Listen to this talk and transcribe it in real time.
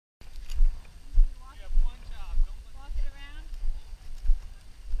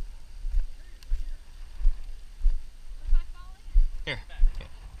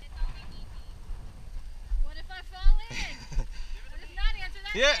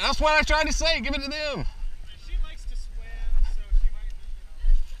Yeah, that's what I tried to say. Give it to them. She likes to swim, so she might be, you know.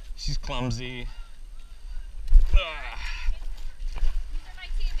 She's clumsy. These are my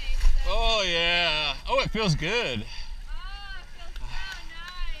teammates. So. Oh, yeah. Oh, it feels good. Oh, it feels so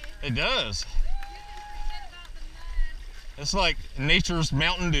nice. It does. You can forget about the mess. It's like nature's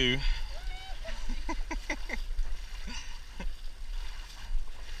Mountain Dew.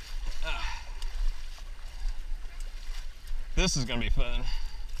 This is going to be fun. Ooh,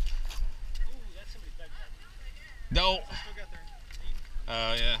 that's somebody's bag tag. Don't. Still got their name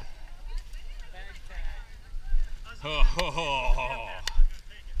Oh, yeah. bag tag. Ho, ho, ho, ho.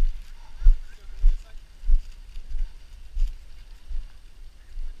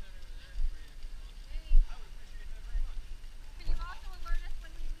 Can you also alert us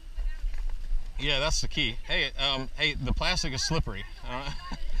when we leave without it? Yeah, that's the key. Hey, hey, the plastic is slippery.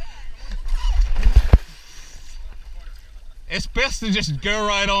 It's best to just go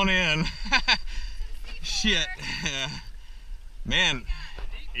right on in. Shit. Yeah. Man.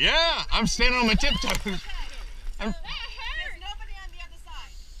 Yeah, I'm standing on my tiptoes. That hurt. There's nobody on the other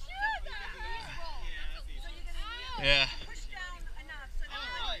side. Shoot, that hurt. So you're gonna Yeah. push down enough so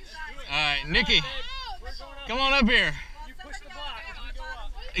that you got All right, Nikki, Ouch. come on up here. You push the block as we go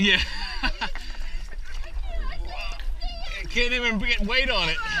up. Yeah. Can't even get weight on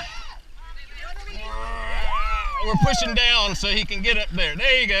it. We're pushing down so he can get up there.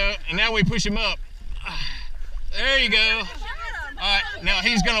 There you go. And now we push him up. There you go. All right, now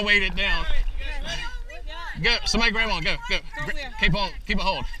he's gonna weight it down. Go, somebody grab on. Go, go. Keep on, keep a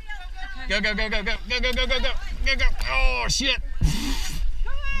hold. Go, go, go, go, go, go, go, go, go, go, go, go. Oh shit.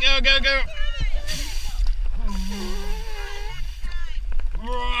 Go, go, go.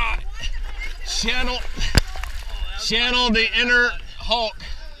 Channel the inner Hulk.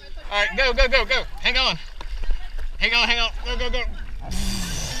 All right, go, go, go, go. Hang on. Hang on, hang on. Go, go, go.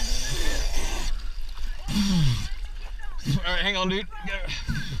 All right, hang on, dude. Go.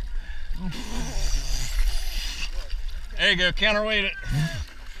 There you go. Counterweight it.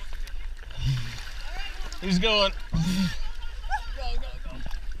 He's going.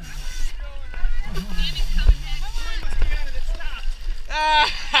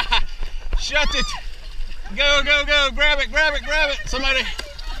 Ah, shut it. Go, go, go. Grab it, grab it, grab it. Somebody.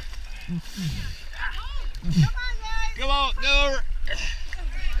 Come on, go over.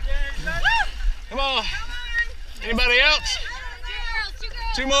 Come on. Anybody else?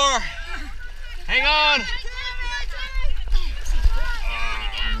 Two more. Hang on.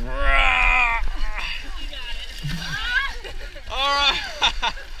 All right. Alright,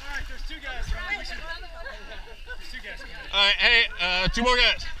 there's two guys, right? There's two guys coming in. All right, hey, two more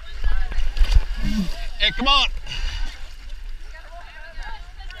guys. Hey, come on.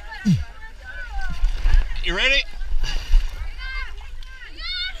 You ready?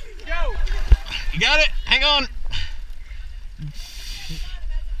 Go! You got it? Hang on.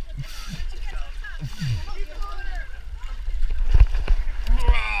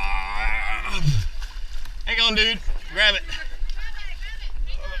 Hang on, dude. Grab it.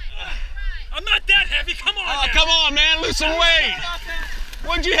 I'm not that heavy, come on! Oh, now. come on, man. Lose some weight.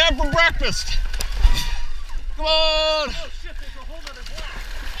 What'd you have for breakfast? Come on. Oh shit, there's a whole other block.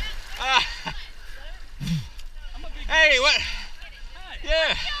 Ah. I'm a big Hey, what? Hi.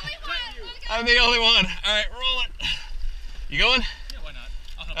 Yeah. I'm the only one. All right, roll it. You going? Yeah, why not?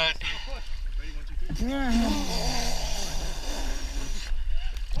 I'll help All you. right. Push. Ready, 1, 2, 3.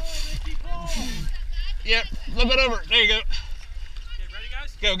 Oh, Ricky, pull! Yep. A little bit over. There you go. Okay, ready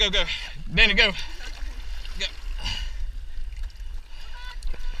guys? Go, go, go. Danny, go. Go.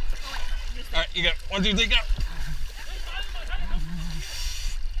 All right, you go. 1, 2, 3, go.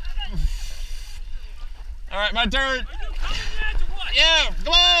 All right, my turn. Are you coming yet or what? Yeah,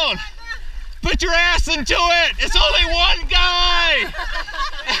 come on. Put your ass into it. It's only one guy.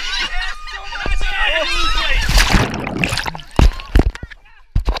 That's how you lose weight.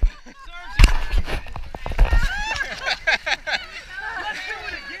 Let's do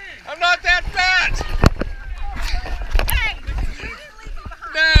it again. I'm not that fat.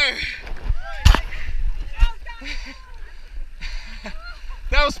 No.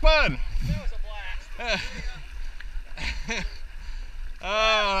 That was fun. That was a blast.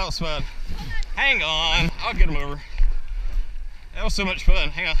 Oh, that was fun. Hang on. I'll get him over. That was so much fun.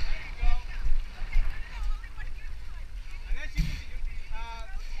 Hang on. And then you can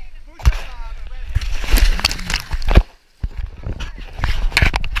push up the red.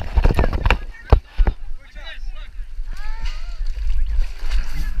 Push up.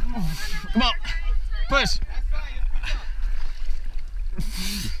 Come on. Push. That's fine, just push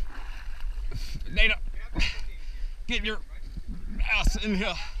up. Dana, get your ass Yes,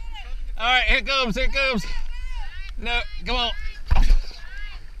 inhale. All right, here it comes, here it comes. No, come on.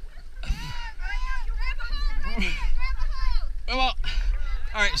 Come on.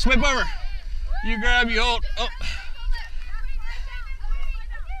 All right, swip over. You grab, you hold. Oh.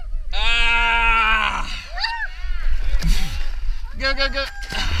 Ah. Go, go, go.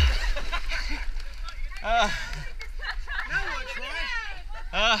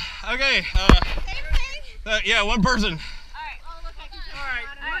 Okay. Yeah, one person. All right,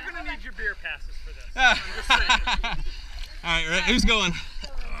 we're gonna need your beer passes for this. All right, who's going?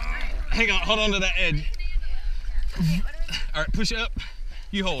 Hang on, hold on to that edge. All right, push up.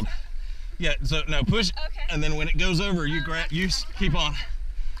 You hold. Yeah, so no, push, and then when it goes over, you grab, keep on,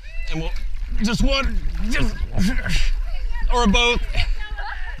 and we'll just one, or both.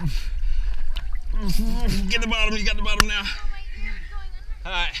 Get the bottom. You got the bottom now.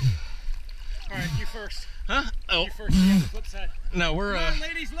 All right. All right, you first. Huh? Oh. You first. You got the flip side. No, we're Come on,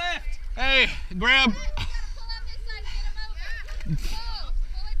 ladies left. Hey, grab. Pull on this side, get him over.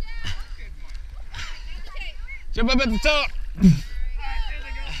 Pull it down. Okay. Jump up at the top.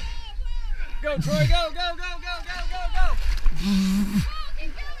 Go, Troy. Go, go, go, go, go, go, go.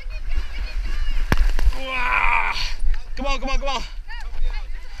 Keep going. Wow. Come on, come on, come on.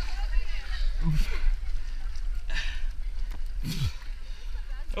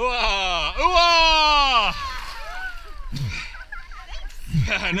 Ooh-ah! Ooh-ah!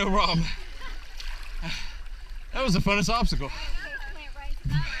 No problem. That was the funnest obstacle.